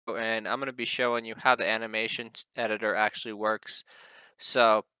and I'm going to be showing you how the animation editor actually works.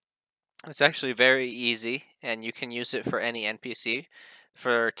 So it's actually very easy and you can use it for any NPC.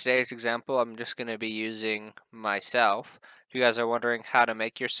 For today's example, I'm just going to be using myself. If you guys are wondering how to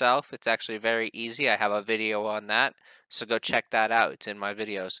make yourself, it's actually very easy. I have a video on that, so go check that out. It's in my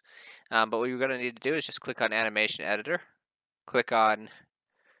videos. But what you're going to need to do is just click on animation editor, click on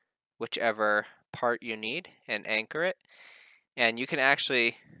whichever part you need and anchor it. And you can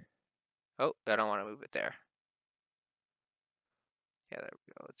actually, oh, I don't want to move it there. Yeah, there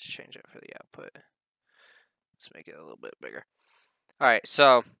we go. Let's change it for the output. Let's make it a little bit bigger. All right,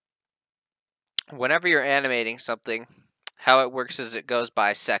 so whenever you're animating something, how it works is it goes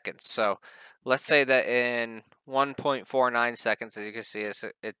by seconds. So let's say that in 1.49 seconds, as you can see,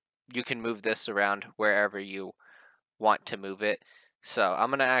 you can move this around wherever you want to move it. So I'm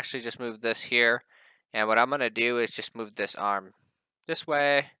going to actually just move this here. And what I'm going to do is just move this arm this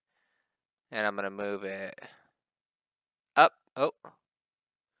way. And I'm going to move it up. Oh, I'm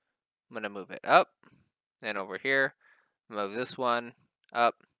going to move it up and over here. Move this one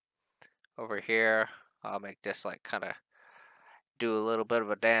up over here. I'll make this like kind of do a little bit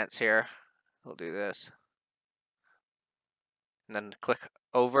of a dance here. We'll do this. And then click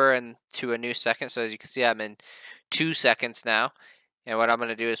over and to a new second. So as you can see, I'm in 2 seconds now. And what I'm going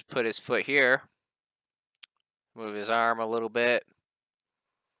to do is put his foot here. Move his arm a little bit.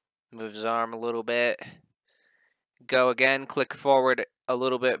 Move his arm a little bit. Go again, click forward a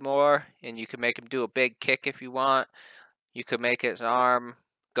little bit more. And you can make him do a big kick if you want. You could make his arm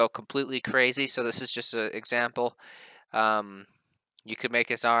go completely crazy. So this is just an example. You could make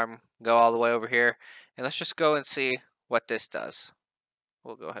his arm go all the way over here. And let's just go and see what this does.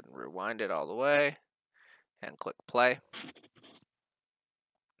 We'll go ahead and rewind it all the way and click play.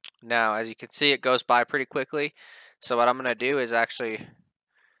 Now, as you can see, it goes by pretty quickly. So what I'm going to do is actually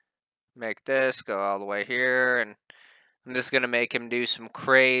make this go all the way here. And I'm just going to make him do some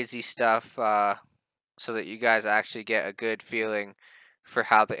crazy stuff so that you guys actually get a good feeling for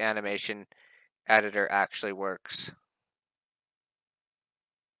how the animation editor actually works.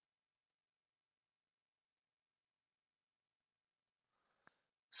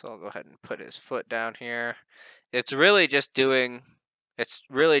 So I'll go ahead and put his foot down here. It's really just being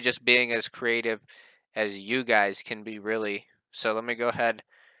as creative as you guys can be, really. So let me go ahead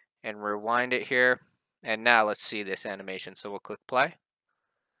and rewind it here. And now let's see this animation. So we'll click play.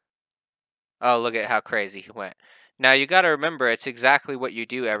 Oh, look at how crazy he went. Now you got to remember, it's exactly what you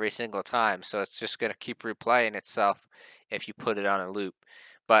do every single time. So it's just going to keep replaying itself if you put it on a loop.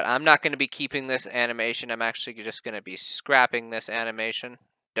 But I'm not going to be keeping this animation. I'm actually just going to be scrapping this animation.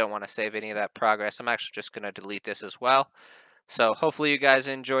 Don't want to save any of that progress. I'm actually just going to delete this as well. So hopefully you guys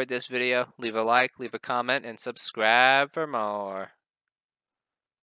enjoyed this video. Leave a like, leave a comment, and subscribe for more.